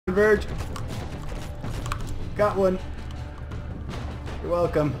converge. Got one. You're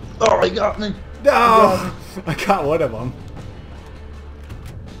welcome. Oh, he got me. No! I got one of them.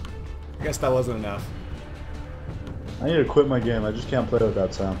 I guess that wasn't enough. I need to quit my game. I just can't play with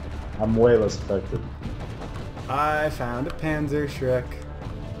that sound. I'm way less effective. I found a Panzerschreck.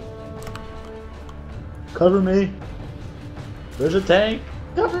 Cover me. There's a tank.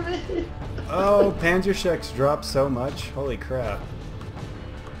 Cover me. Oh, Panzerschrecks drop so much. Holy crap.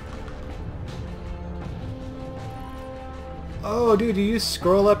 Oh, dude, you just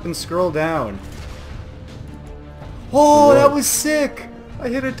scroll up and scroll down. Oh, that was sick! I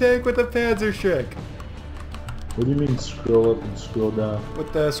hit a tank with a Panzerschreck. What do you mean scroll up and scroll down?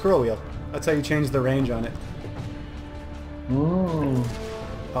 With the scroll wheel. That's how you change the range on it. Oh.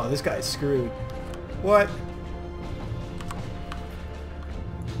 Oh, this guy's screwed. What?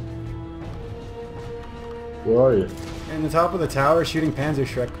 Where are you? In the top of the tower shooting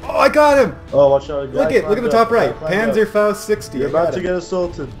Panzerschreck. Oh, I got him! Oh, watch out. Look at the top right. Panzerfaust 60. You're about to get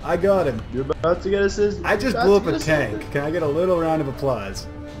assaulted. I got him. You're about to get assisted. I just blew up a tank. Can I get a little round of applause?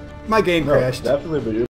 My game crashed. Definitely, but you're